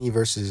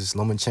versus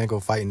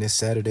Lomachenko fighting this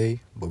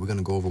Saturday, but we're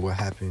gonna go over what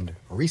happened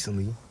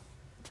recently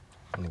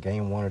in the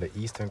game one of the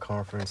Eastern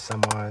Conference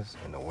semis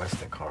and the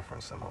Western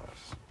Conference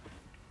semis.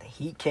 The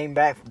Heat came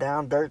back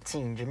down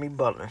 13. Jimmy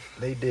Butler.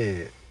 They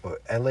did, but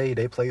LA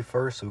they played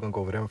first, so we're gonna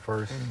go over them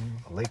 1st.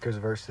 Lakers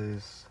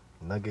versus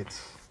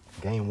Nuggets.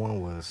 Game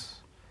one was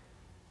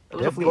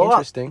definitely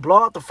interesting.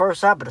 Blow out the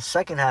first half, but the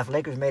second half,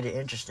 Lakers made it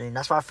interesting.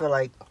 That's why I feel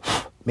like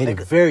Made it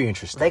very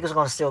interesting. Lakers are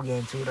gonna steal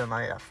game two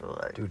tonight. I feel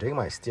like, Dude, they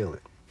might steal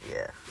it.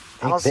 yeah.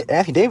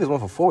 Anthony Davis went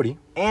for 40.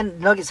 And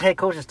Nuggets head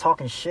coach is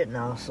talking shit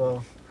now,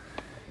 so.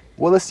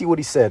 Well, let's see what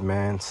he said,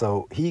 man.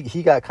 So he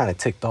got kind of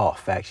ticked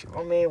off, actually.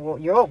 I mean, well,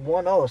 you're up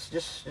 1-0, so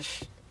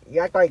just you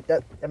act like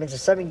that. I mean,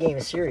 it's a 7-game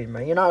series,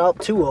 man. You're not up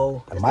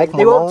 2-0. And Mike If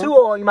they were up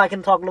Malone- 2-0, you might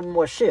can talk a little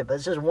more shit, but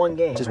it's just one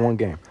game. Just man. one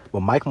game. But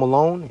Mike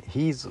Malone,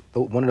 he's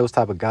one of those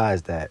type of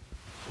guys that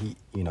he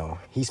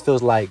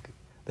feels like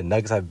the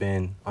Nuggets have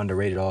been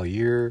underrated all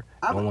year.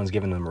 No one's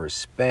giving them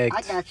respect.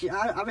 I got you.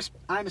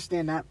 I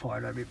understand that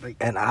part of it, but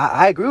And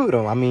I agree with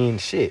him. I mean,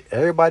 shit.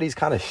 Everybody's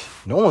kind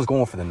of... no one's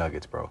going for the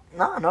Nuggets, bro.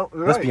 no.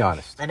 Let's be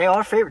honest. And they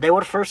are favorite. They were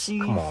the first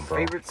seed. Come on, bro.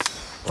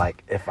 Favorites.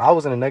 Like, if I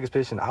was in the Nuggets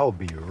position, I would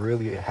be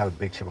really have a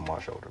big chip on my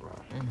shoulder,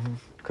 man.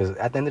 Because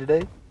at the end of the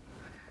day,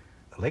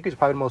 the Lakers are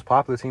probably the most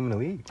popular team in the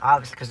league.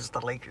 Obviously, because it's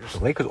the Lakers. The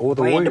Lakers or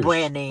the Brand- Warriors. the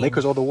brand name.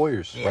 Lakers or the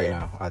Warriors Yeah. right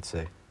now, I'd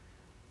say.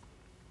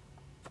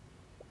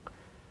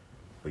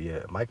 But yeah,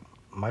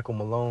 Michael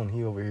Malone,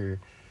 he over here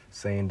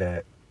saying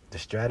that the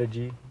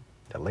strategy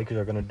that Lakers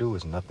are gonna do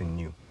is nothing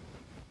new.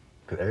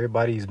 Cause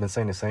everybody's been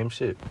saying the same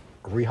shit.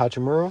 Rui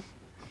Hachimura,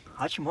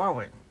 Hachimura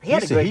went. He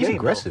had a great he's game.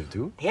 aggressive,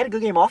 though. dude. He had a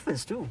good game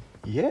offense too.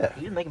 Yeah,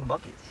 He was making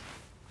buckets.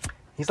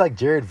 he's like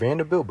Jared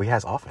Vanderbilt, but he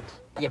has offense.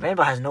 Yeah,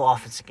 Vanderbilt has no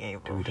offensive game,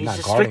 bro. Dude, they're He's not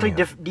just guarding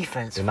strictly him.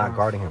 defense. They're not bro.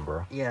 guarding him,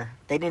 bro. Yeah,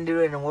 they didn't do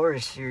it in the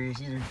Warriors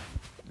series either.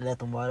 They left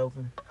them wide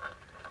open.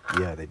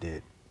 Yeah, they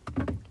did.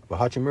 But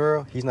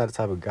Hachimura, he's not the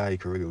type of guy you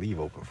can really leave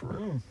open for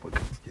real.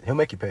 He'll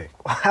make you pay.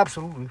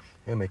 Absolutely.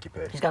 He'll make you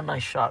pay. He's got a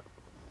nice shot.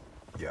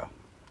 Yeah.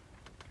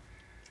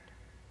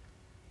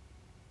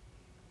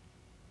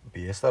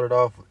 But yeah, it started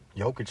off,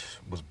 Jokic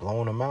was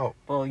blowing him out.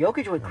 Well,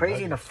 Jokic went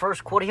crazy in the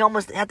first quarter.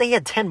 I think he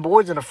had 10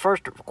 boards in the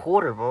first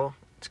quarter, bro.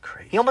 It's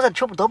crazy. He almost had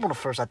triple-double in the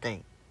first, I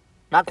think.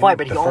 Not quite,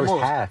 but he the almost.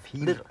 first half, he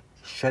Literally.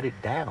 shut it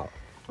down.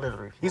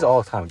 Literally. He's an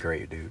all-time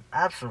great, dude.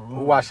 Absolutely.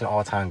 We're watching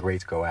all-time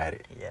greats go at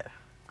it. Yeah.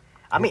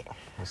 I mean,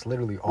 It's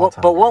literally well,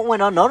 all-time but what great.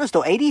 went unnoticed,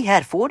 though, AD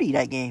had 40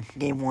 that game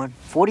one.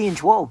 40 and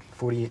 12.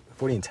 40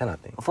 and 10, I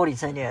think. 40 and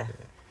 10, yeah.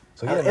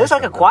 So It was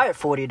like a quiet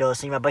 40, though, it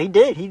seemed like. But he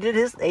did. He did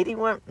his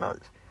 81. No.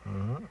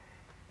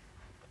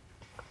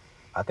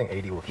 I think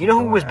 80 will keep You know who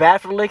doing was that.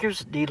 bad for the Lakers?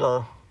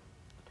 D'Lo.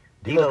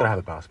 D'Lo's going to have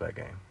a bounce-back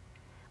game.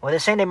 Well, they're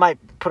saying they might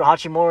put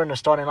Hachimura in the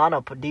starting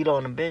lineup, put D'Lo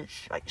on the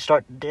bench. Like,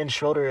 start Dennis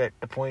Schroeder at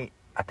the point.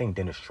 I think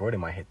Dennis Schroeder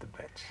might hit the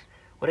bench.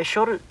 Well, they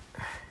Schroeder...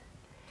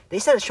 They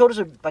said his shoulders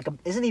are like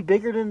isn't he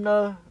bigger than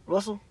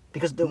Russell?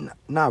 Because the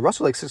Nah,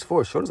 Russell like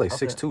 6'4". Schroeder's like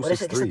okay. 6'2", Well, they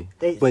said-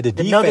 6'3". But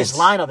the Nuggets defense...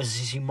 lineup is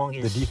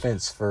humongous. The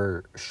defense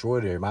for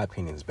Schroeder, in my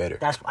opinion, is better.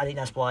 I think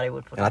that's why they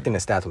would put. And I think the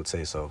stats would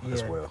say so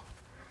as Yeah. well.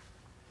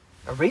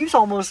 Reeves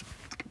almost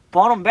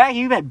brought him back.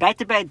 He had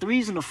back-to-back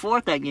threes in the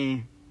fourth that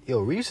game. Yo,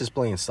 Reeves is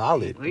playing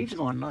solid. Reeves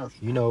going nuts.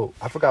 You know,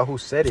 I forgot who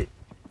said it,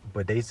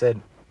 but they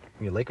said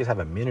Lakers have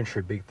a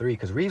miniature big three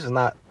because Reeves is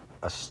not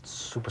a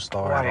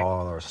superstar Right. at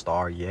all or a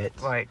star yet.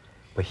 Right.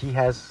 But he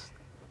has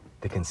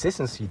the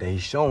consistency that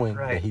he's showing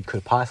Right. that he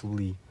could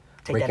possibly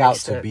Take break that out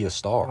next to step. be a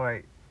star.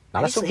 Right.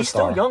 Not a superstar. He's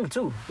still young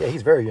too. Yeah,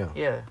 he's very young.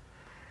 Yeah.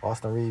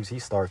 Austin Reeves, he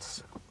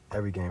starts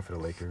every game for the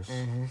Lakers.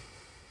 Mm-hmm.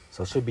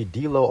 So it should be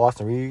D'Lo,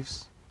 Austin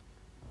Reeves,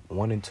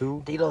 1 and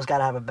 2. D'Lo's got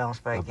to have a bounce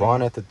back. LeBron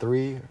game. at the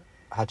 3,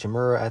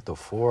 Hachimura at the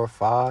 4 or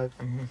 5,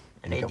 Mhm.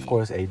 and AD. of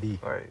course AD.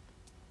 Right.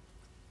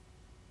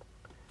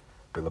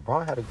 But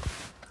LeBron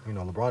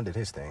LeBron did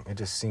his thing. It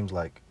just seems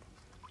like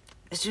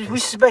It's just, we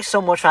expect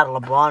so much out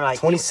of LeBron. Like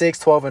 26,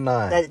 12, and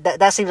 9.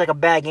 that seems like a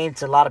bad game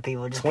to a lot of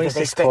people just because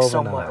they 26, expect 12, so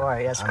and much. 9.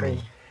 Right. That's I crazy.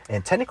 mean,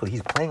 and technically,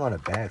 he's playing on a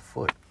bad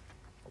foot.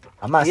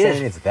 I'm not He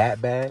saying is. it's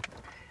that bad.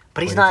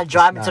 But he's but not it's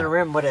driving to not. the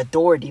rim with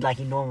authority like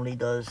he normally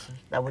does.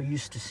 That we're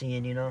used to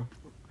seeing, you know.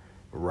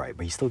 Right,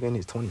 but he's still getting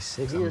his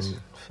 26. He I is. mean,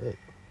 shit.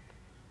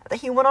 I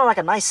think he went on like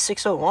a nice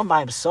 6-0 run by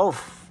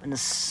himself in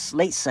the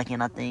late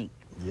second, I think.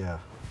 Yeah,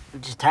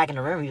 Just attacking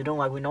the rim. He was doing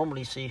like we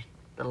normally see.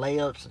 The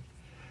layups.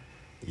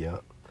 yeah.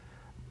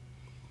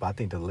 But I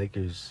think the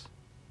Lakers,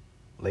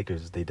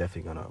 they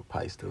definitely gonna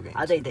probably still game.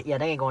 I think that, yeah,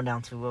 they ain't going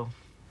down too well.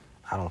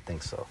 I don't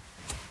think so.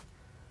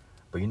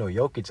 But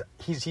Jokic,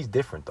 he's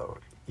different though.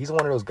 He's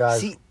one of those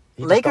guys. See,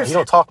 he Lakers- he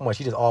don't talk much.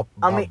 He just all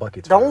I mean,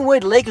 buckets. the for only them. way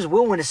the Lakers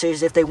will win the series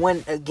is if they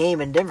win a game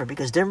in Denver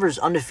because Denver's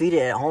undefeated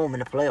at home in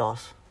the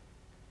playoffs.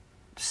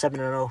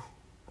 7-0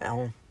 at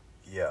home.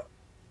 Yeah.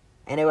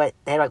 And they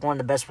had like one of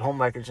the best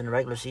home records in the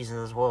regular season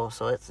as well.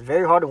 So it's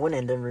very hard to win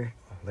in Denver.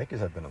 Lakers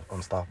have been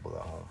unstoppable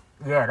at home.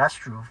 Yeah, that's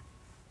true.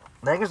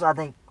 Lakers, I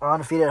think, are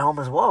undefeated at home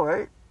as well,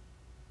 right?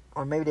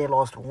 Or maybe they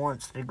lost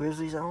once. The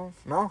Grizzlies at home?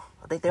 No,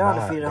 I think they're Nah,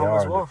 undefeated at they home are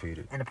as well.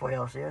 undefeated. In the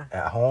playoffs, yeah.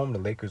 At home, the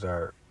Lakers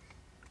are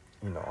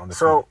on the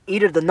So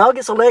either the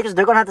Nuggets or Lakers,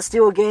 they're gonna have to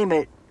steal a game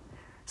at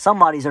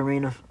somebody's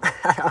arena.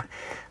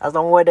 That's the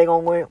only way they're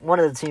gonna win. One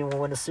of the team will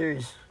win the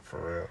series. for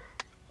real.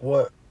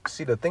 Well,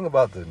 see, the thing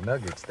about the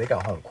Nuggets, they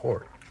got home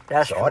court.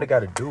 That's So true. all they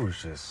got to do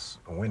is just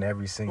win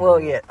every single. Well,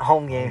 yeah,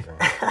 home game.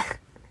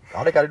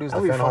 All they got to do is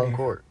That'd be defend home funny.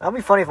 court. That'd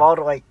be funny if all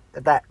the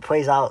if that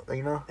plays out.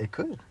 It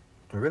could. It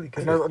really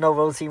could. No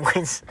road team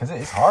wins. Because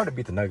it's hard to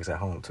beat the Nuggets at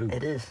home too.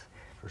 It is.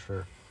 For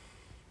sure.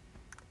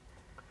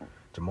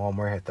 Jamal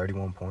Murray had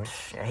 31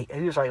 points. Yeah,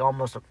 he was like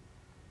almost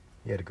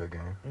He had a good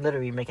game.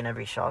 literally making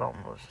every shot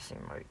almost. It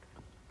seemed like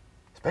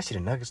Especially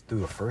the Nuggets through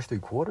the first 3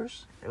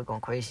 quarters. they were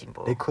going crazy,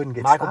 bro. They couldn't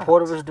get Michael stopped.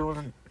 Porter was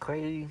doing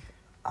crazy.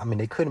 I mean,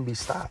 they couldn't be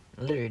stopped.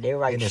 Literally, they were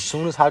like And as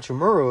soon as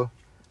Hachimura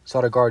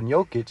started guarding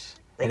Jokic,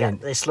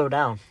 they slowed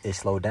down. it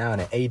slowed down.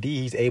 And AD,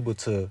 he's able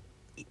to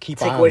keep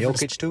Take eye on away from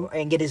Jokic too.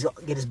 and get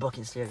his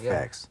buckets there. Yeah.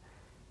 Facts.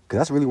 Because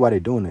that's really why they're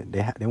doing it.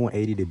 They want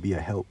AD to be a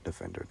help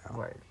defender now.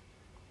 Right.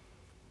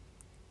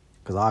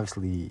 Because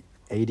obviously,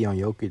 AD on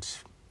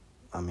Jokic,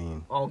 I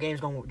mean, All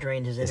game's gonna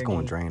drain his energy. it's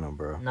going to drain him,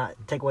 bro. Not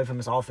take away from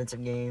his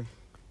offensive game.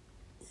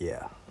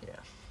 Yeah. Yeah.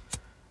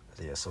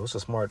 Yeah, so it's a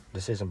smart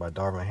decision by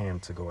Darvin Ham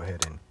to go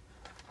ahead and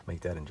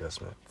make that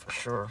adjustment. For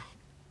sure.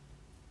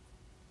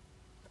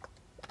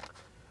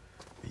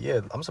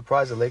 Yeah, I'm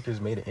surprised the Lakers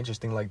made it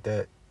interesting like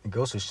that. It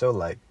goes to show,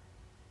 like,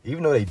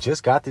 even though they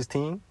just got this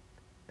team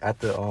at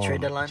the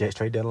Trade deadline?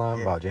 trade deadline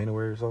Yeah. about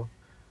January or so,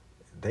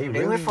 they They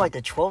really went for like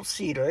the 12th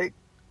seed, right?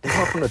 they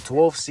went from the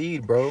 12th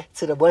seed, bro,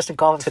 To the Western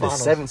Conference to the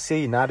Finals. 7th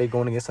seed. Now they're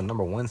going against the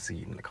number 1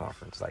 seed in the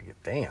conference. Like,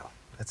 damn,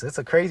 it's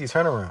a crazy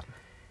turnaround.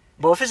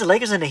 But if it's the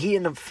Lakers and the Heat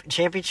in the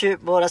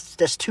championship, boy,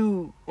 that's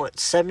two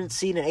 7th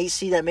seed and 8th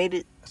seed that made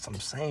it. That's what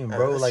I'm saying, bro.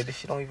 that's- Like, this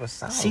shit don't even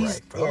sound Seeds,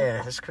 right, bro.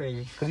 yeah, that's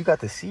crazy. Because you got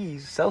the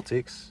C's,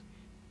 Celtics.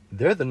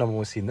 They're the number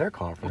 1 seed in their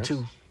conference.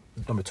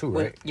 Number 2,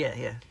 right?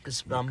 Yeah.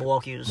 Because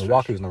Milwaukee was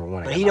Milwaukee was number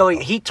 1. But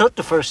he took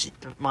the first seed,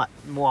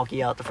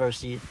 Milwaukee out the first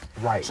seed.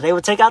 Right. So they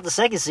would take out the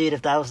 2nd seed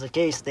if that was the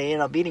case. They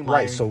ended up beating Bayern.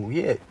 Right, so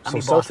yeah. I So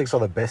mean, Celtics Boston. are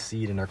the best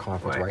seed in their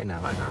conference right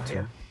now. Right now, number 2.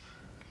 yeah.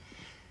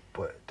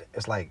 But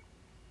it's like,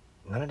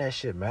 none of that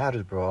shit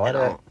matters, bro. All At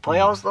that all.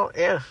 Playoffs though,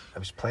 yeah. It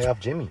was playoff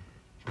Jimmy.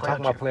 We're Playoff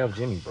talking about playoff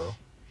Jimmy, bro.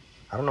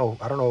 I don't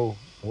know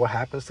what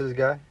happens to this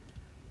guy,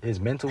 his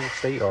mental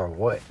state or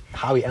what,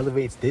 how he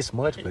elevates this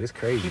much, but it's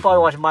crazy. He probably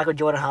bro. watched Michael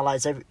Jordan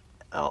highlights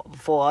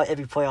before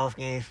every playoff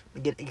game.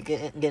 Get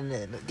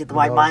the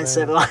right know what I'm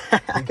saying?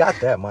 mindset. He got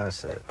that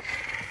mindset,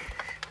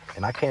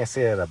 and I can't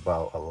say that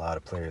about a lot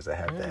of players that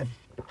have that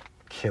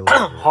killer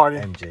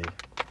Harden. MJ.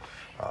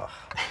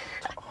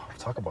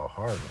 Talk about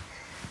Harden.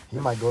 He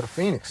might go to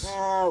Phoenix.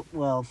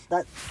 Well,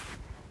 that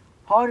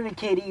Harden and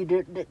KD,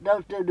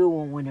 they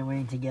won't win the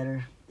ring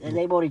together. And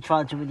they've already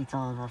tried too many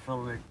times. I feel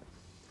like.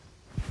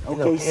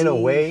 OKC, In a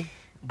way.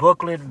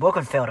 Brooklyn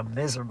failed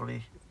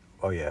miserably.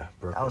 Oh yeah,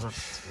 Brooklyn. That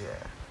was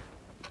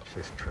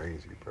Shit's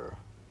crazy, bro.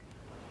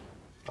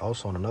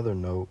 Also, on another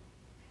note,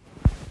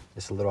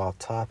 it's a little off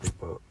topic,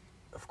 but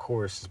of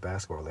course it's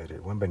basketball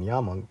related.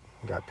 Wembanyama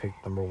got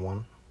picked number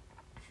 1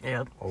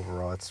 yeah.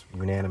 overall. It's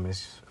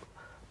unanimous.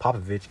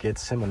 Popovich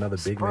gets him another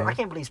big Spurs, I man.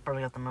 can't believe Spurs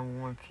got the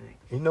number 1 pick.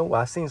 You know,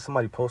 I seen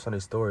somebody post on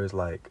his stories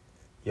like,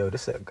 "Yo,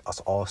 this is us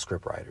all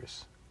script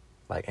writers,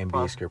 like NBA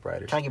Pop- script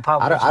writers." Trying to get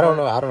Popovich. I don't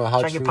know how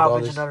Trying to true get all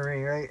Popovich this. another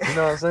ring, right? You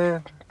know what I'm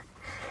saying?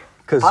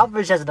 Because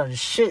Popovich hasn't done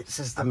shit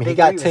since the I mean, he Big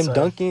got Three Tim was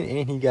Duncan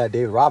and he got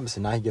David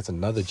Robinson. Now he gets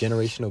another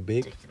generational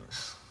big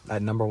ridiculous.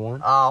 at number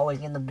 1. Always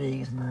in the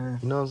bigs, man.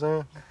 You know what I'm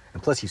saying?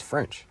 And plus, he's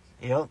French.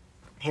 Yep.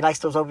 He likes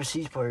those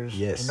overseas players.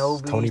 Yes.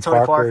 Ginobili, Tony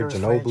Parker, is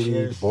French,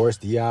 Ginobili, yes. Boris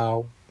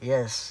Diaw.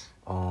 Yes.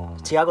 Um,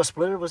 Tiago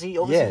Splitter, was he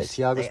overseas?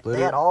 Tiago They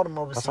Splitter. had all them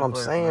overseas that's what I'm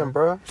players, saying, man.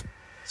 bro.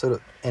 So,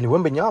 and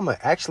Wembanyama,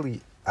 actually,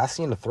 I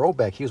seen the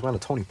throwback. He was wearing a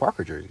Tony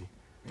Parker jersey.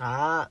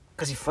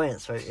 Because he's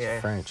French, right? Yeah.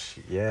 French.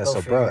 Yeah, Go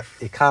so, bro,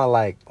 figure. it kind of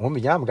like,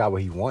 Wembanyama got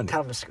what he wanted.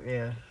 Kind of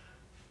yeah.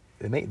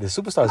 The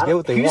superstars get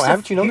what they want. Houston-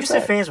 Haven't you noticed Houston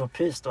that? fans were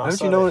pissed, though. I Haven't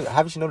saw you that. noticed?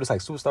 Haven't you noticed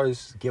like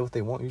superstars get what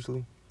they want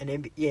usually?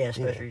 And yeah,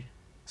 especially.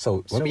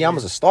 So So Wembanyama's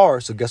weird. a star.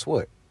 So guess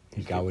what?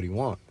 He got what he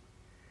want.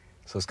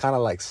 So it's kind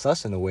of like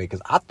sus in a way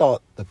because I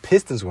thought the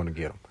Pistons were gonna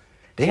get him.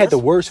 They had the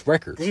worst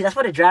record. See, that's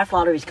why the draft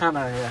lottery is kind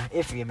of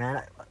iffy,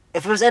 man.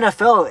 If it was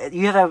NFL,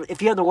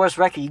 if you have the worst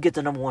record, you get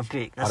the number 1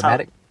 pick. That's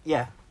Automatic? How,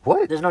 yeah.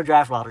 What? There's no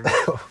draft lottery.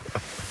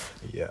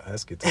 Yeah,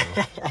 that's good to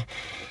know.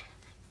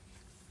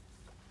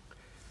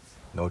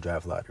 No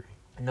draft lottery.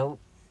 Nope.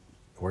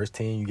 Worst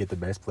team, you get the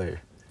best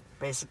player.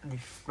 Basically,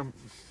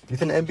 You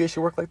think the NBA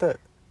should work like that?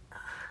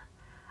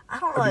 I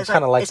don't Or know. you It's,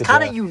 kinda like it's the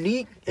kind of draft?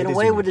 unique in It a is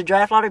way unique. with the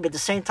draft lottery, but at the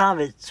same time,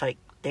 it's like,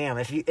 damn,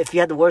 if you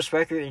had the worst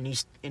record and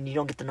you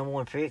don't get the number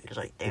 1 pick, it's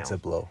like, damn. It's a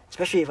blow.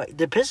 Especially if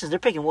the Pistons, they're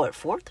picking what,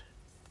 4th,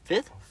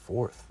 5th?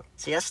 Fourth.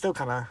 See, that's still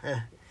kind of.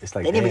 It's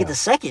like They didn't even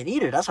damn, get the 2nd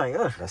either. That's like,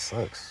 that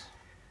sucks.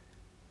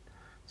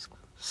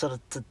 So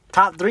the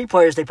top 3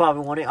 players they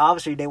probably wanted.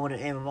 Obviously, they wanted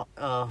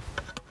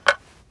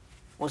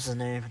what's his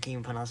name? I can't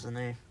even pronounce his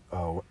name.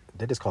 Oh,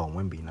 they just call him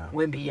Wemby now.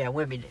 Wemby, yeah,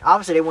 Wemby.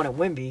 Obviously, they wanted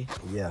Wemby.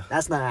 Yeah.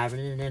 That's not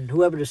happening. And then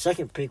whoever the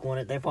 2nd pick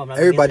wanted, they probably not.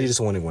 Everybody gonna just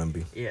wanted Wemby.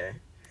 get it.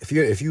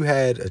 Yeah. If you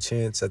had a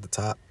chance at the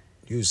top,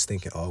 You was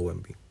thinking all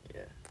Wemby.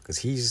 Yeah.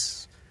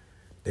 Because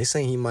they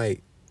saying he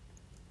might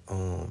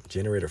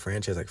generate a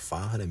franchise like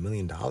 $500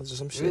 million or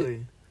some shit.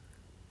 Really?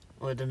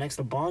 What, the next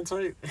LeBron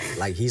type?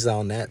 Like, he's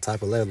on that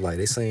type of level. Like,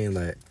 they saying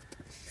that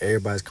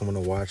everybody's coming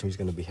to watch him. He's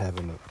going to be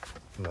having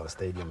the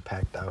stadium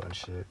packed out and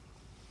shit.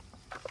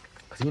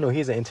 Because,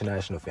 he's an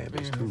international fan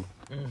base, too.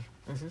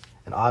 Mm-hmm.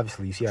 And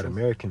obviously, you see how the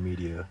American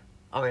media...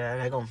 Oh, yeah,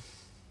 they're going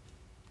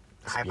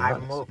to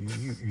hype him up.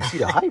 You see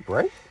the hype,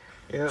 right?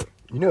 Yeah.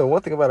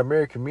 One thing about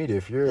American media,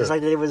 if you're... It's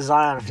like they did with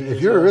Zion. If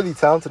you're a really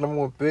talented number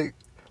one pick,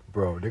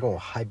 bro, they're going to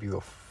hype you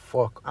the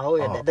fuck Oh,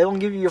 yeah. up. They're going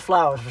to give you your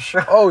flowers, for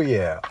sure. Oh,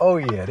 yeah.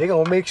 They're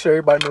going to make sure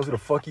everybody knows who the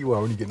fuck you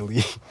are when you get in the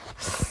league.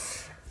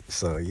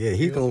 So, yeah,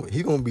 he's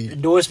gonna be...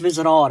 Endorsements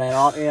and all that.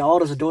 All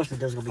those endorsements,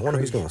 there's going to be I wonder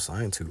who crazy. he's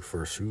going to sign to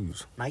for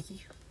shoes.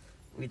 Nike?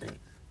 What do you think?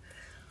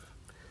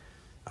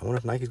 I wonder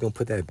if Nike's going to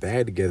put that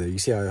bag together. You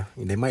see how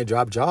they might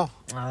drop Ja.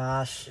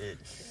 Ah, shit.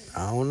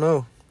 I don't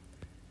know.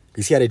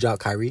 You see how they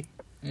dropped Kyrie?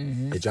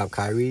 Mm-hmm. They dropped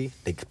Kyrie.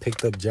 They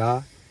picked up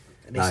Ja.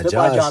 And they still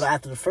buy Ja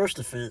after the first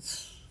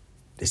offense.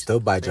 They still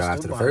buy Ja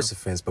after the first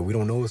offense, but we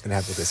don't know what's going to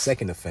happen with the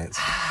second offense.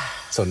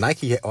 So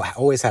Nike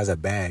always has a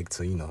bag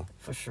to,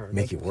 for sure,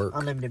 make it work.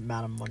 Unlimited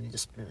amount of money to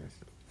spend.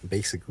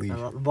 Basically.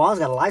 LeBron's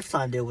got a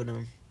lifetime deal with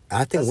him.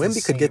 I think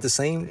Wemby could get the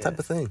same type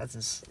of thing.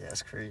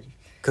 That's crazy.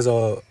 Because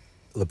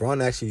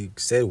LeBron actually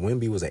said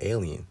Wemby was an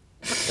alien.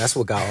 That's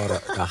what got all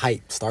the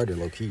hype started,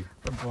 low-key.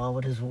 LeBron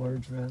with his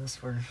words, man.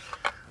 That's where...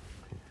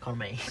 Called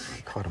him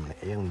Called him an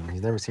alien.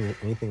 He's never seen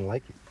anything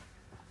like it.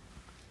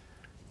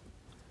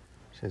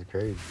 Shit's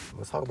crazy.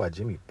 Let's talk about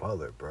Jimmy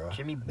Butler, bro.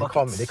 Jimmy They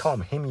call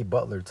him Himmy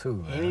Butler, too,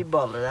 man. Himmy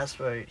Butler,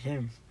 that's right.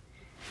 Him.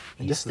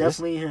 He's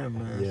definitely him,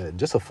 man. Yeah,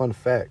 just a fun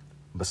fact.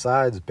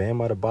 Besides Bam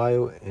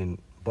Adebayo and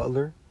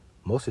Butler,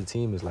 most of the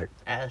team is like...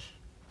 Ash.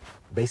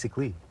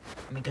 Basically.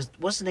 I mean, because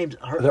what's his name's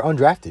hurt? They're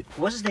undrafted.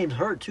 What's his name's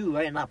hurt, too,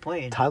 right? Not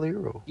playing. Tyler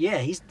Hero. Yeah,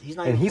 he's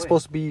not and he's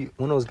supposed to be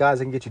one of those guys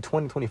that can get you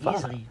 20, 25.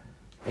 Easily.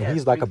 And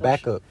he's like a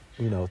backup,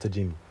 to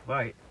Jimmy.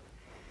 Right.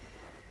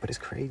 But it's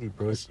crazy,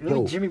 bro.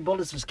 Really, Jimmy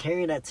Butler was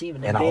carrying that team.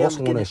 And I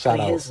also want to shout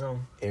out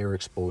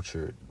Eric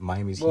Spoelstra,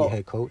 Miami's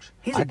head coach.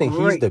 I think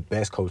he's the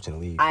best coach in the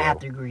league, bro. I have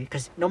to agree.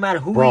 Because no matter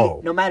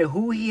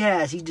who he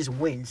has, he just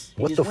wins.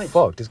 What the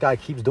fuck? This guy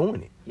keeps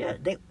doing it. Yeah.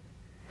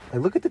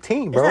 Look at the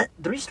team, bro. Is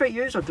that 3 straight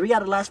years or 3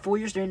 out of the last 4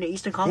 years during the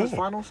Eastern Conference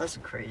Finals? That's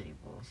crazy,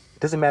 bro.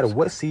 Doesn't matter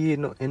what seed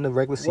in the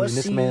regular season,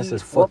 this man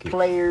says, fuck what it.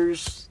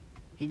 players...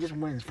 He just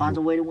wins. Finds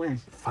a way to win.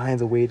 Finds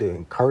a way to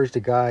encourage the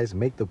guys,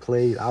 make the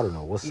plays. I don't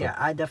know what's up. Yeah,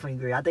 I definitely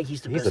agree. I think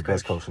he's the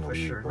best coach in the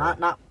league, sure. Bro.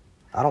 Not.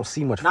 I don't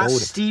see much. Not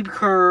Steve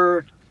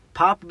Kerr.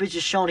 Popovich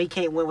has shown he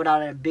can't win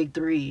without that big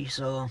three.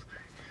 So,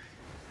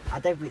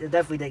 I think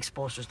definitely the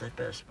Spoelstra's the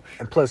best. Sure.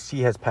 And plus,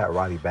 he has Pat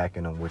Riley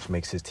backing him, which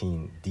makes his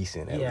team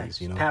decent at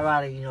least. Pat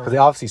Riley, because they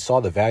obviously saw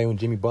the value in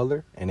Jimmy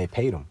Butler and they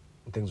paid him.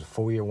 I think it was a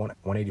 4-year,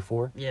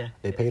 184. Yeah,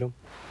 they paid him.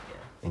 Yeah.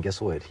 And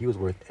guess what? He was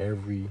worth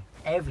every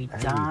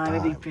dime,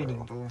 every penny,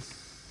 bro.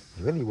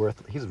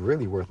 He's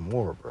really worth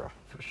more, bro.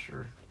 For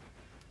sure.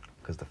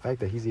 Because the fact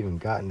that he's even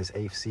gotten this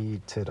AFC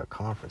to the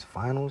conference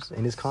finals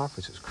in his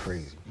conference is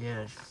crazy.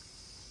 Yeah.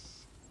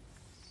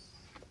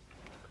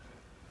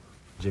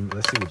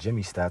 Let's see what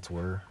Jimmy's stats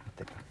were.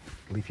 I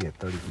believe he had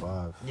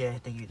 35. Yeah, I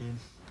think he did.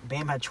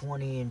 Bam had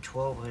 20 and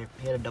 12.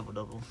 He had a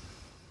double-double.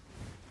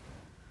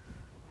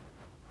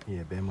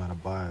 Yeah, Bam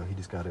Adebayo. He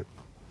just got to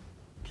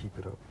keep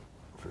it up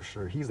for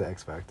sure. He's the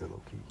X factor,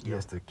 low key. He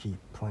has to keep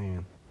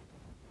playing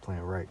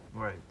right.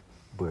 Right.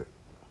 But,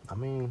 I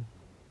mean,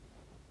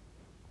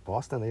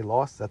 Boston, they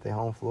lost at their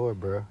home floor,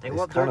 bro.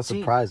 It's kind of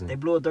surprising. They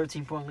blew a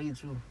 13-point lead,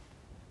 too.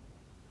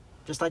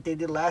 Just like they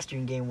did last year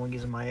in Game 1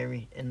 against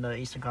Miami in the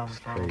Eastern Conference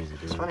Finals.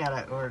 It's funny how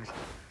that works.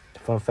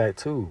 Fun fact,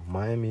 too.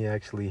 Miami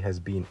actually has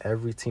beaten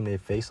every team they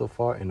faced so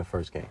far in the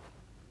first game.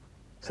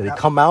 So they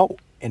come out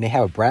and they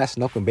have a brass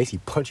knuckle and basically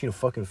punch you in the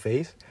fucking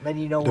face.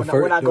 Letting you know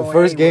we're not going the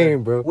first anywhere.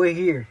 Game, bro. We're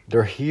here.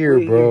 They're here,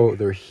 bro.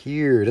 They're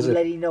here. We're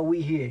letting you know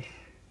we here.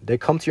 They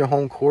come to your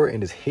home court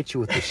and just hit you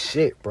with the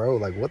shit, bro.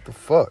 Like, what the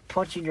fuck?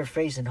 Punch you in your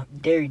face and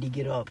dare you to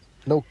get up.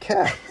 No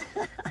cap.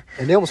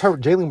 And they almost hurt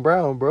Jaylen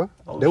Brown, bro.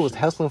 They was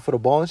hustling for the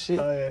ball and shit.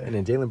 Oh, yeah. And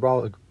then Jaylen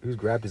Brown, he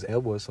grabbed his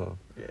elbow or something.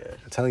 Yeah.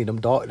 I'm telling you, them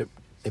dog,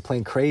 they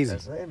playing crazy.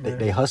 It,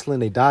 they hustling,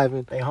 they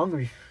diving. They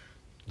hungry.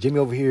 Jimmy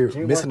over here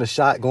missing a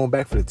shot, going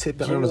back for the tip.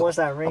 Jimmy wants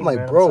that ring, I'm like,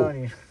 man,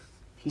 bro.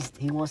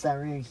 He wants that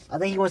ring. I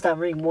think he wants that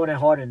ring more than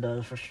Harden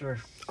does, for sure.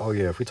 Oh,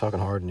 yeah. If we're talking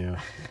Harden, yeah.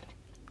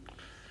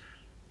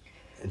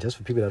 And just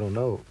for people that don't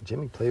know,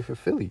 Jimmy played for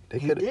Philly.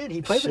 He did.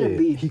 He played for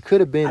Embiid. He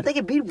could have been. I think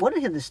Embiid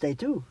wanted him to stay,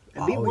 too.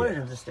 Embiid wanted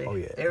him to stay. Oh,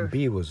 yeah.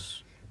 Embiid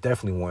was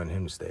definitely wanting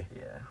him to stay.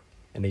 Yeah.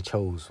 And they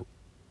chose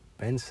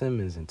Ben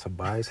Simmons and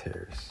Tobias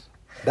Harris.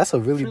 That's a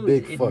really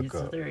big fuck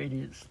up. They're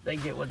idiots. They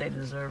get what they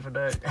deserve for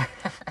that.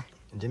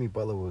 And Jimmy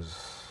Butler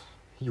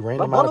he ran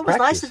but him out of practice.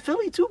 Butler was nice in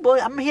Philly, too, boy.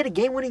 I remember he had a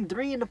game-winning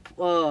 3 in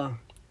the...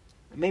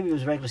 maybe it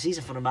was regular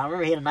season for them. I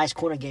remember he had a nice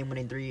corner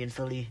game-winning 3 in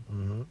Philly.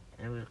 Mm-hmm.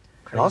 It was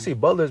crazy. And honestly,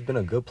 Butler's been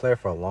a good player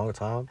for a long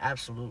time.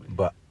 Absolutely.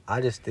 But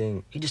I just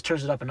think... He just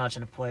turns it up a notch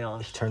in the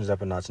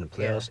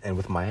playoffs. And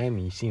with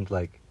Miami, he seems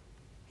like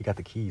He got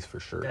the keys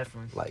for sure.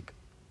 Definitely. Like,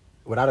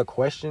 without a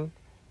question,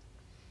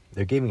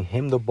 they're giving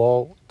him the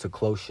ball to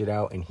close shit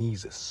out, and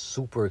he's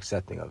super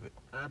accepting of it.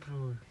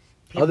 Absolutely.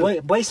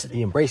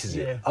 He embraces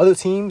it. Yeah. Other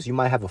teams, you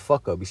might have a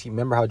fuck up. You see,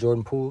 remember how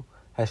Jordan Poole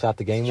had shot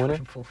the game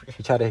winner?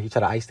 He tried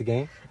to ice the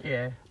game.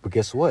 Yeah. But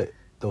guess what?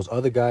 Those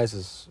other guys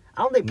is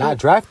I don't think not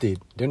drafted.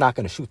 They're not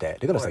gonna shoot that.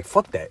 They're gonna say,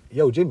 "Fuck that."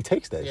 Yo, Jimmy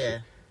takes that. Yeah.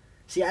 Shit.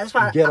 See, that's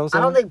why You get what I'm I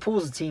saying? don't think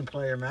Poole's a team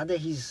player, man. I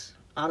think he's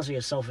honestly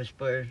a selfish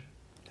player.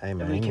 Hey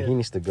man, I mean, he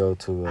needs to go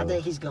to. I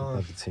think he's gone.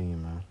 Another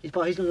team, man. He's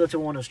gonna go to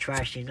one of those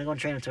trash teams. They're gonna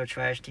train him to a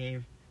trash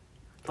team.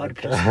 Probably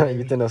the You Pistons, think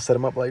maybe. they'll set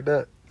him up like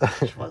that?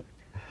 Fuck.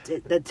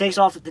 That takes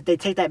off. They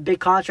take that big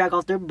contract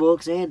off their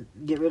books and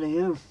get rid of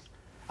him.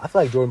 I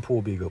feel like Jordan Poole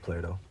would be a good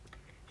player though.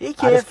 He I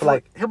just feel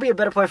like he'll be a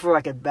better player for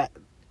like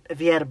if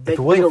he had a big. if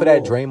it wasn't for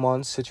that bigger role.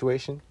 Draymond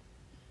situation,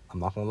 I'm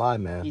not gonna lie,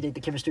 man. You think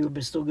the chemistry would have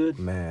been still good?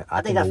 Man,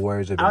 I think the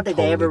Warriors have I don't been think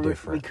they totally ever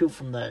different. recouped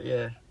from that.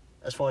 Yeah,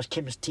 as far as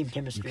team You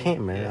chemistry.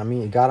 can't, man. Yeah. I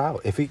mean, it got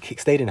out. If he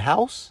stayed in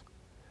house,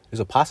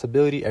 there's a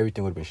possibility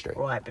everything would have been straight.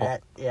 Right,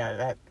 but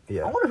Yeah.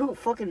 I wonder who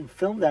fucking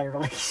filmed that and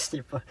released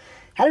it. But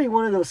had to be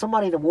one of those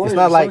somebody in the Warriors.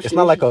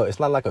 It's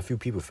not like a few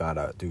people found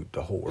out, dude.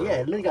 The whole world. Yeah,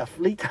 it literally got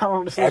leaked out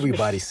on the social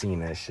Everybody's seen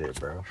that shit,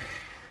 bro.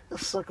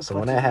 media. So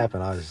when that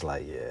happened, I was just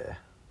like, yeah.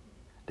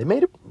 They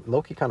made it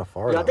low key kind of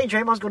far. Yeah, I though. think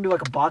Draymond's gonna do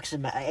like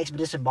a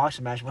expedition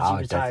boxing match once he I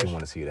retires. definitely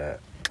want to see that.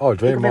 Oh, He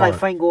could be Draymond. like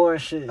Frank Gore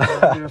and shit.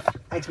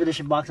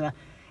 Expedition boxing match.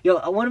 Yo,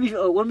 I want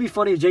to be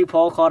funny if Jake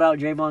Paul called out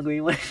Draymond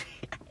Green.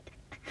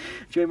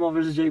 Draymond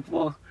versus Jake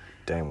Paul.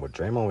 Damn, well,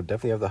 Draymond would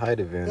definitely have the height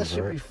That advantage, should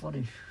be right?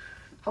 funny.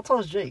 How tall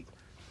is Jake?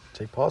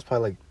 Jake Paul's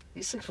probably like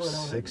He's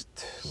 6'1".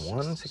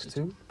 6'1",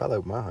 6'2", probably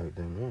like my height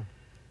then, yeah.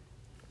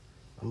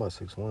 I'm about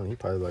 6'1", he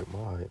probably like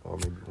my height, or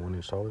maybe 1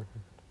 inch taller.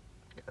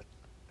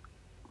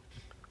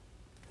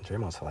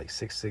 Draymond's like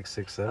 6'6",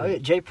 6'7". Oh yeah,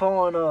 Jake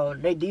Paul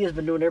and Nate Diaz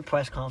been doing their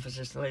press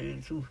conferences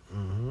lately too,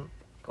 Mm-hmm.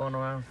 going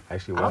around.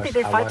 Actually, I don't think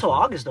they fight till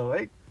August though,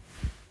 right?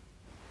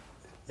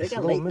 They It's a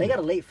got little late. They minute. got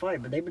a late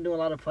fight, but they've been doing a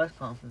lot of press They're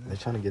conferences.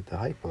 trying to get the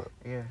hype up.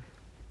 Yeah.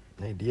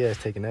 Nate Diaz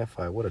taking that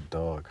fight, what a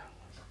dog.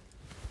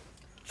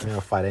 He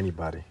don't fight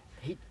anybody.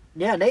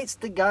 Yeah, Nate's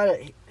the guy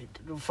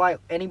that will fight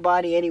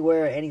anybody,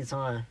 anywhere,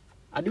 anytime.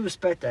 I do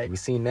respect that. We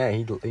seen that.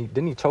 He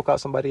didn't he choke out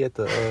somebody at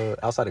the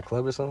outside the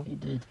club or something? He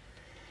did.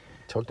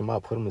 Choked him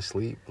out, put him to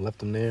sleep,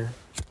 left him there.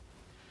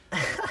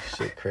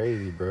 Shit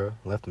crazy, bro.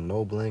 Left him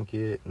no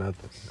blanket,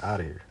 nothing. Out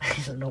of here.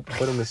 He said no.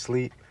 Put him to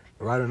sleep,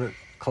 right on the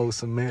cold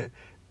cement.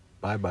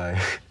 Bye-bye.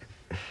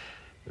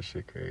 That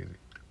shit crazy.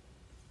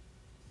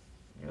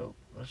 Yo,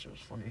 that shit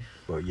was funny.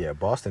 But yeah,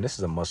 Boston, this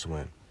is a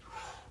must-win.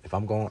 If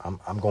I'm going,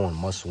 I'm going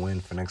must-win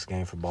for next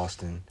game for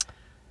Boston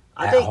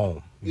at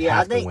home. You I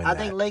have to think win I that.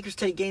 think Lakers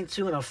take game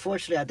 2, and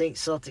unfortunately, I think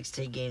Celtics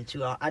take game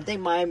 2. I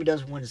think Miami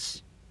does win.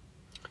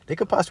 They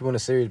could possibly win a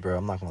series, bro.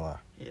 I'm not gonna lie.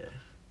 Yeah,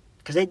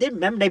 because they did.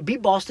 Remember, they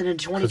beat Boston in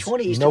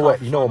 2020. You know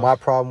what? You know what my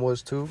problem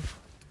was too.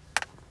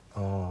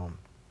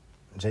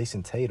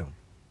 Jason Tatum.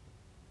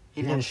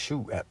 He didn't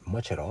shoot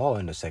much at all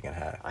in the second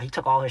half. He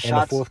took all his In the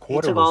shots. fourth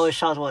quarter he took all was- his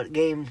shots.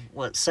 Game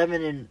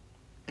 7 in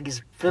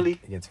against Philly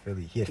Against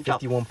Philly, he had He got-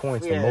 51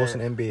 points, the yeah. most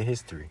in NBA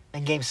history.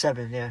 and Game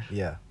 7. Yeah.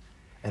 Yeah,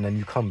 and then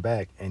you come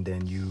back and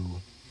then you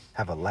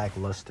have a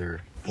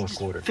lackluster fourth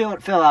quarter.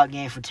 Fill out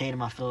game for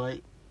Tatum. I feel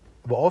like.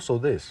 But also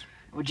this,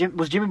 Was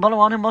Jimmy Butler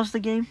on him most of the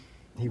game?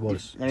 he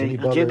was There Jimmy you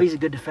go. Butler. Jimmy's a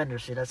good defender.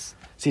 See, that's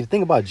See, the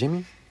thing about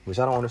Jimmy, which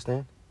I don't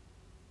understand,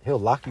 he'll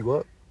lock you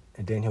up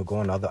and then he'll go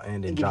on the other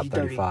end and And give drop you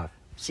 30. 35.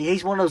 see,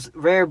 he's one of those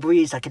rare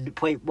breeds that can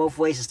play both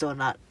ways and still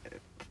not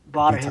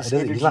bother He his ti-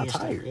 energy. he's not and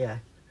stuff. tired. Yeah,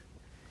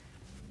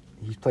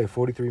 He's played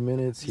 43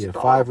 minutes. He's He a had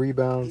dog. 5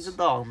 rebounds. he's a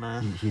dog,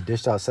 man. He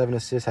dished out 7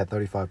 assists, had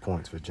 35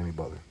 points for Jimmy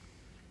Butler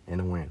in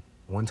the win.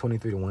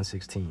 123 to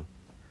 116.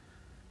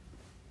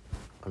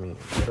 I mean,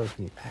 what else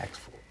can you ask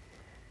for?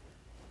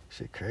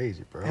 Shit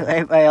crazy, bro.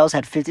 Everybody else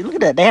had 50. Look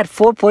at that. They had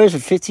 4 players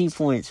with 15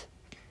 points.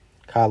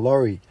 Kyle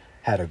Lowry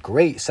had a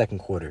great second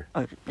quarter.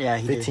 Yeah,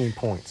 he 15 did.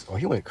 points. Oh,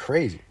 he went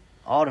crazy.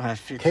 All of them had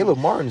 15. Caleb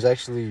Martin's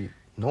actually,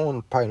 no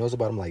one probably knows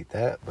about him like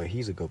that, but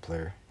he's a good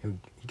player.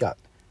 He got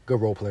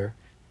good role player.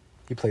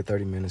 He played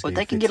 30 minutes. But gave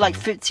they can get like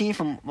 15.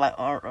 15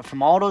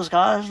 from all those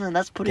guys, and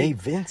that's pretty. Gabe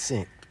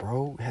Vincent,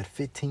 bro, had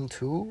 15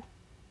 too.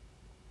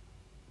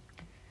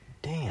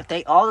 Damn.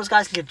 If all those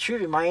guys can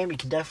contribute, Miami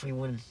can definitely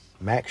win.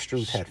 Max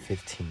Strus had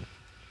 15.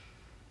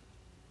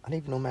 I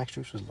didn't even know Max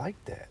Strus was like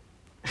that.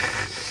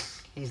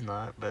 He's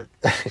not, but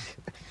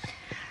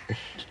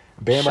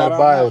Bam Shout out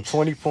Adebayo, Max.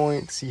 20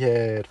 points. He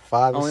had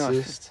 5 Oh, yeah.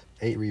 assists,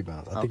 8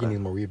 rebounds. I think he Okay.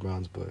 needs more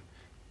rebounds, but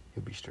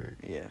he'll be straight.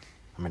 yeah.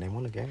 I mean, they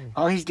won the game.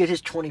 Oh, he's get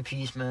his 20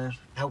 piece, man.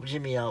 Help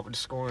Jimmy out with the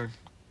scoring.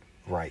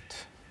 Right.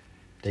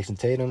 Jason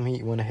Tatum,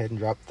 he went ahead and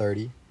dropped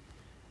 30.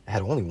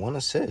 Had only 1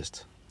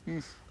 assist.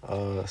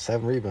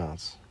 7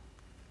 rebounds.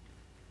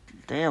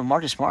 Damn,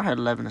 Marcus Smart had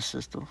 11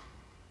 assists though.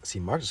 See,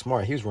 Marcus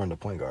Smart, he was running the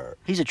point guard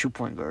He's a true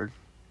point guard.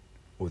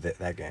 with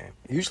that game.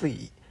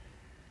 Usually,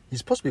 he's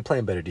supposed to be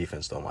playing better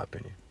defense, though, in my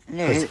opinion.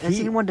 Yeah, 'Cause has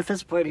he won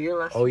Defensive Player of the Year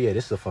last Oh, yeah,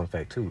 this is a fun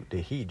fact, too.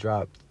 The Heat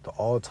dropped the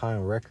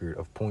all-time record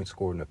of points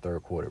scored in the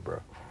third quarter,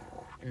 bro.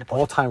 in the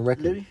all-time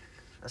record. Literally?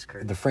 That's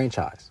crazy. The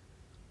franchise.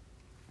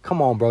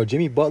 Come on, bro.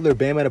 Jimmy Butler,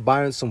 Bam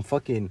Adebayo, some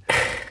fucking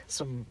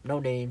Some no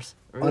names.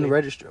 Really.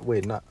 unregistered.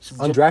 Wait, not Some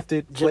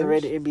undrafted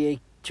generated players? NBA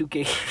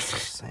 2K.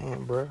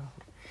 Saying, bro.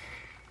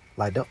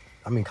 Like, don't.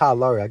 I mean, Kyle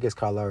Lowry. I guess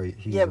Kyle Lowry.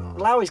 He's, Yeah,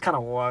 Lowry's kind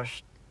of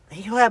washed.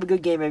 He'll have a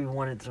good game every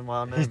once in a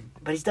while, man.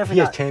 But he's definitely he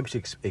has not.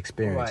 championship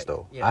experience, Right,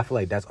 though. yeah. I feel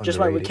like that's Just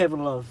underrated. like with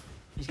Kevin Love.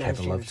 He's got Kevin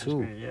his Love, championship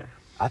too. experience,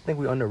 I think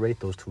we underrate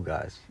those two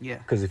guys. Yeah.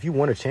 Because if you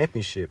won a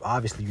championship,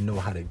 obviously you know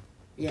how to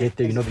Yeah. get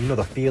there. You know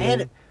the feeling.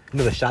 And- you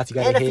know the shots you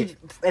got And to hit.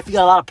 if you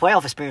got a lot of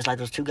playoff experience like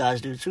those two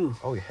guys do, too.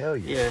 Oh, hell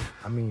yeah. Yeah.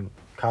 I mean,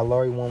 Kyle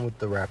Lowry won with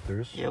the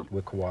Raptors, Yep.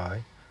 with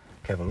Kawhi.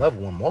 Kevin Love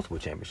won multiple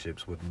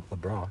championships with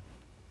LeBron.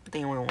 I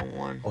think he only won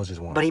one. Oh, it was just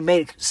one. But he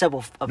made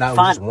several Nah, it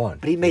was just one.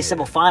 But he made Yeah.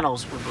 several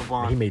finals with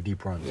LeBron. He made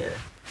deep runs. Yeah.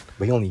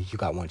 But he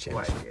got one Right,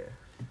 championship.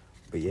 yeah.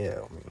 But yeah,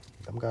 I mean,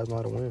 them guys know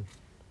how to win.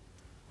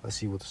 Let's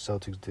see what the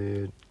Celtics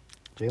did.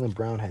 Jaylen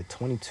Brown had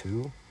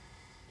 22,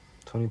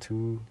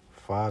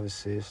 5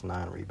 assists,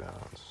 9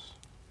 rebounds.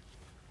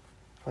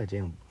 I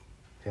feel like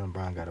Jaylen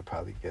Brown got to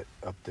probably get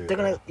up there. They're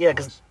gonna,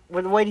 because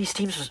with the way these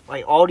teams,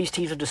 like all these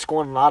teams are just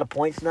scoring a lot of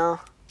points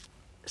now.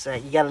 It's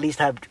like you got to at least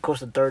have close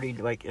to 30,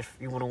 like if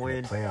you want to in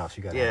win. the playoffs,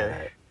 you got to Yeah. have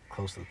that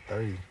close to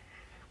 30.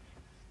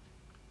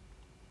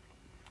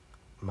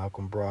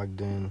 Malcolm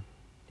Brogdon,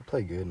 he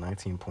played good,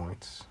 19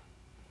 points.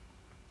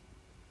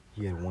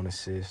 He had 1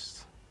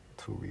 assist,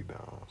 2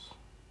 rebounds.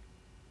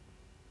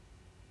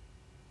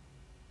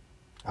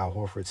 Al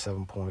Horford,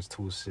 7 points,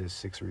 2 assists,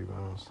 6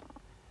 rebounds.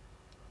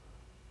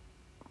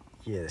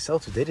 Yeah, the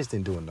Celtics, they just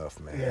didn't do enough,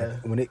 man.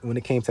 Yeah. When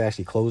it came to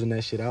actually closing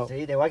that shit out,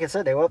 See, like I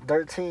said, they were up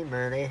 13,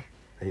 man.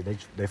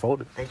 they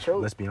folded. They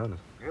choked. Let's be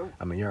honest. Yep.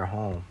 I mean, you're at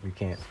home. You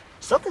can't.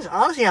 Something's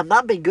honestly have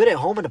not been good at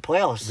home in the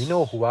playoffs. You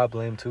know who I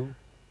blame too?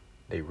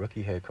 They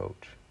rookie head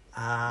coach,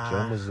 Joe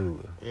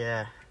Mazzulla.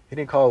 Yeah. He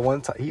didn't call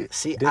one time. He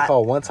See, didn't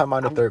call one time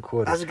out in the third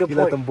quarter. that's a good he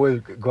point. let them boys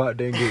go out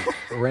there and get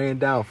ran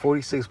down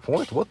 46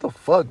 points. What the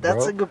fuck, bro?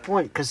 That's a good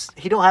point because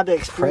he don't have the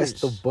Press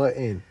experience. the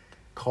button.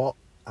 Call.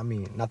 I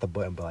mean, not the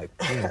button, but like,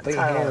 throw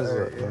your hands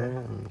up, Yeah.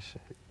 man.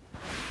 Shit.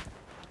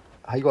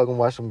 How you gonna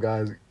watch some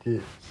guys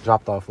get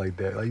dropped off like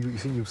that? Like you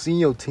seen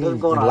your team They're in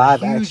going on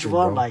live a huge action,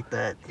 run bro. like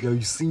that. Yo,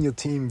 you seen your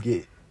team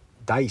get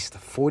diced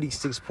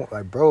 46 points,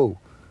 like, bro.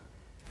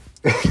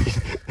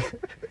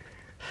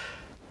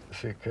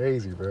 Shit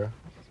crazy, bro.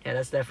 Yeah,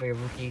 that's definitely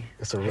a rookie.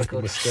 It's a head rookie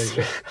coach.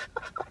 mistake.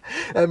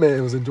 That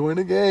man was enjoying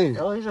the game.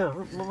 Oh, he's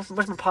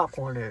where's my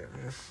popcorn there?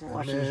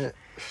 Watch Man, this.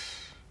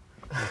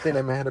 I think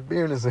that man had a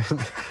beer in his hand.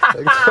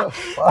 Like,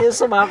 Here's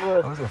some alcohol.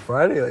 it was a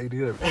Friday, like,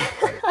 dude.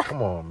 Like,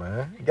 come on,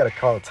 man. You gotta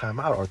call a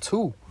timeout or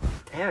two.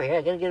 Damn,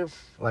 yeah, gotta get him.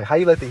 Like, how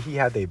you let the Heat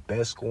have their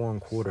best scoring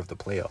quarter of the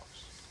playoffs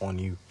on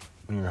you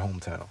when you're in your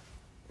hometown?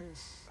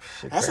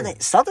 Shit That's the crazy. thing.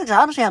 Celtics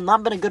honestly have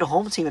not been a good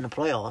home team in the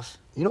playoffs.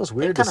 You know what's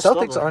weird? They The kinda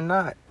Celtics struggle. are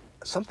not.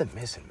 Something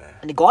missing, man.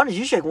 And the Garden is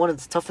usually like one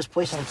of the toughest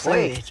places That's to what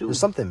I'm play, saying. too. There's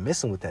something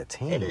missing with that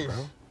team, It is.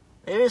 bro.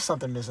 There is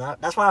something missing.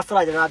 That's why I feel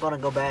like they're not going to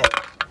go back.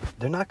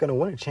 They're not gonna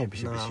win a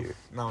championship No, this year.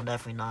 no,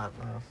 definitely not.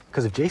 No.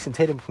 Because if Jason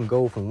Tatum can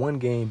go from one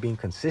game being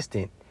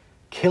consistent,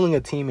 killing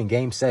a team in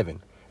Game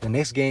 7, the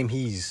next game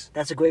he's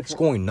That's a great point.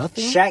 scoring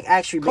nothing. Shaq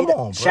actually Come made that.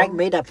 on, bro. Shaq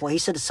made that point. He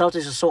said the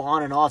Celtics are so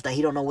on and off that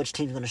he don't know which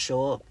team's going to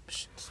show up.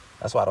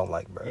 That's what I don't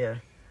like, bro. Yeah.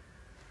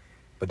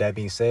 But that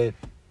being said,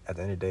 at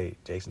the end of the day,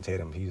 Jason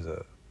Tatum, he's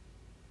a,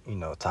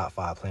 top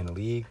 5 player in the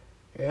league.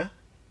 Yeah.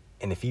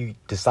 And if he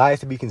decides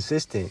to be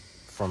consistent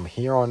from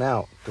here on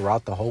out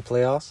throughout the whole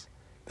playoffs,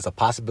 there's a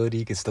possibility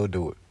he can still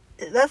do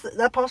it.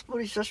 That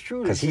possibility is just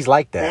true. Because It's he's just-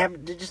 like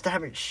that. They just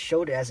haven't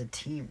showed it as a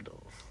team,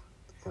 though.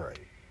 Right.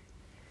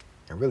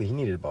 And really, he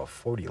needed about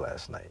 40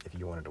 last night if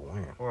you wanted to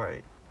win.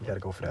 Right. You got to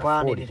go for that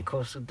Brown 40. needed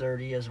close to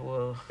 30 as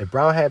well. If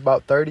Brown had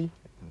about 30,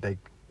 they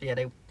They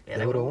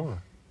would have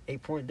won.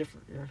 8-point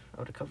difference. Yeah, I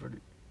would have covered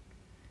it.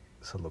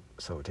 So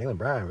Jaylen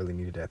Brown really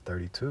needed that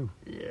 32.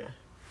 Yeah.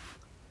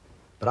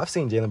 But I've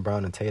seen Jaylen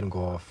Brown and Tatum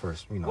go off for,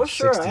 Well,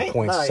 sure, 60 right?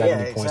 points, No, 70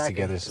 yeah, points exactly.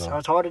 together. So So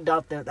it's hard to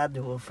doubt that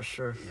duo for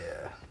sure.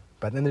 yeah.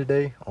 But at the end of the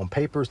day, on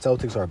paper,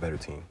 Celtics are a better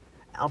team.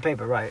 On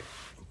paper, right.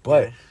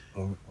 But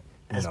Yeah. when,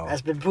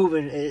 That's been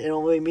proven. It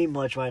don't really mean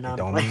much right now. it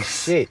don't mean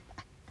shit.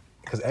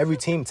 Because every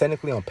team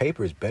technically on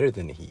paper is better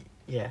than the Heat.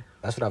 Yeah.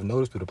 That's what I've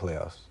noticed through the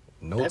playoffs.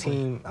 No Definitely.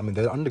 team. I mean,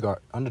 they're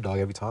underdog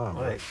every time.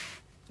 Bro. Right.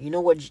 You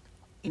know what?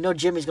 You know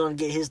Jimmy's gonna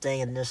get his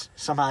thing, and this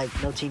somehow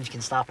no teams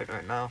can stop it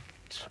right now.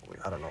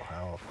 I don't know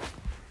how.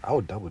 I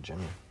would double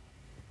Jimmy.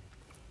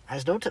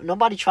 Has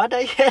nobody tried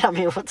that yet? I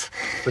mean, what's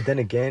But then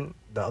again,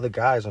 the other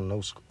guys are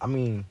no. I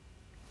mean,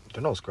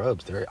 they're no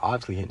scrubs. They're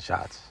obviously hitting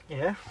shots.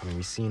 yeah, I mean,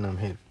 we've seen them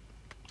hit.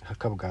 A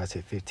couple guys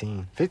hit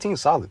 15. 15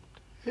 is solid.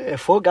 yeah.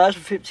 4 guys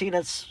for 15.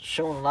 That's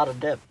showing a lot of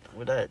depth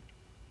with that.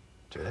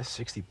 Dude, that's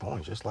 60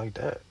 points just like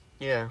that.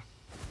 Yeah,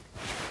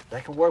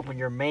 that can work when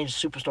your main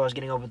superstar is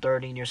getting over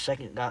 30 and your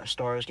second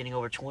star is getting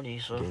over 20.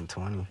 So Getting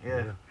 20.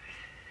 Yeah.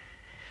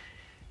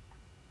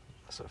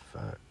 That's a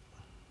fact.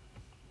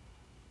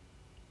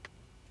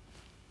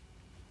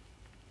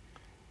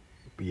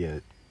 But yeah,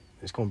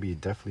 it's going to be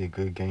definitely a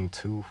good game,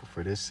 too,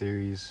 for this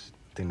series.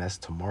 I think that's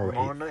tomorrow,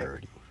 Tomorrow night.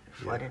 8:30.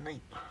 Friday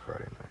night.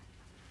 Friday night.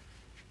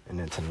 And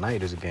then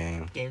tonight is a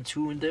game. Game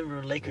 2 in Denver,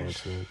 Game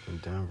Lakers. 2 in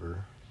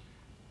Denver.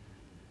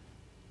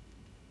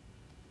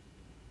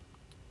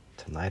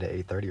 Tonight at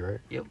 8:30, right?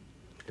 Yep.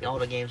 All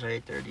the games are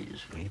 8:30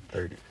 this week.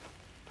 8:30.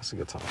 That's a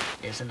good time.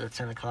 It's in the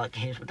 10 o'clock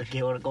games with the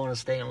going to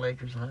stay in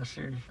Lakers last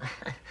year.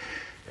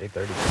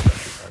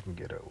 8:30. I can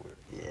get up with.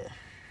 Yeah.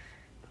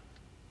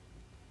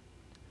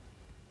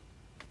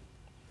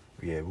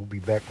 Yeah, we'll be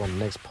back on the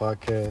next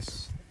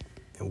podcast.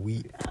 And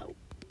we Out.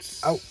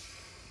 out.